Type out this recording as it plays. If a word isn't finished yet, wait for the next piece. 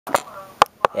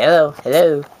Hello,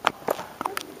 hello.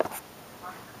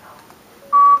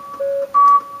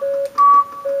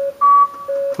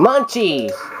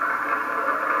 Munchies!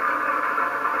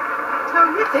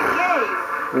 Terrific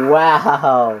game!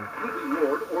 Wow! You'll be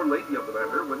lord or lady of the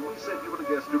manor when we send you and a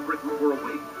guest to Britain for a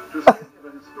week to stay in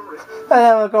a historic... And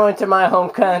then we're going to my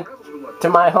home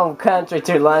country,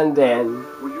 to London.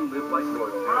 Will you live like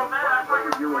royalty on a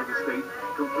 500-year-old estate,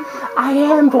 complete with... I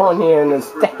am born here in the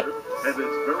States. And its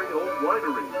very own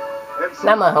winery. And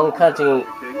Not my home country.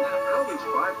 How does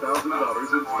 $5,000 in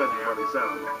spending money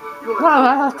sound?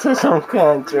 Well, that's his home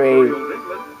country.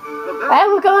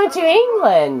 And we're going to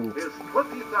England. Is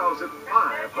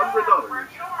 $20,500.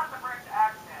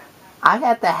 I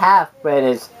got the half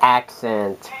British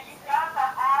accent.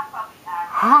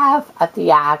 Half of the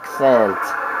accent.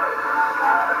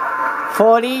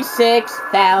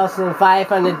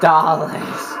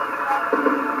 $46,500.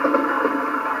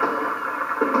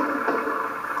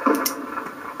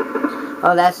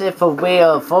 Oh, that's it for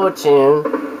Wheel of Fortune.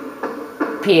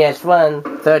 PS1,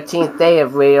 13th day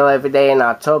of Wheel every day in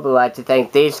October. I'd like to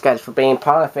thank these guys for being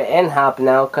part of it and helping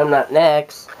out. Coming up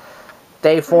next,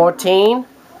 day 14,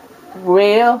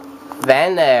 Wheel,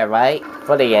 then there, right?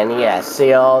 For the NES. See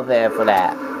you all there for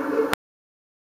that.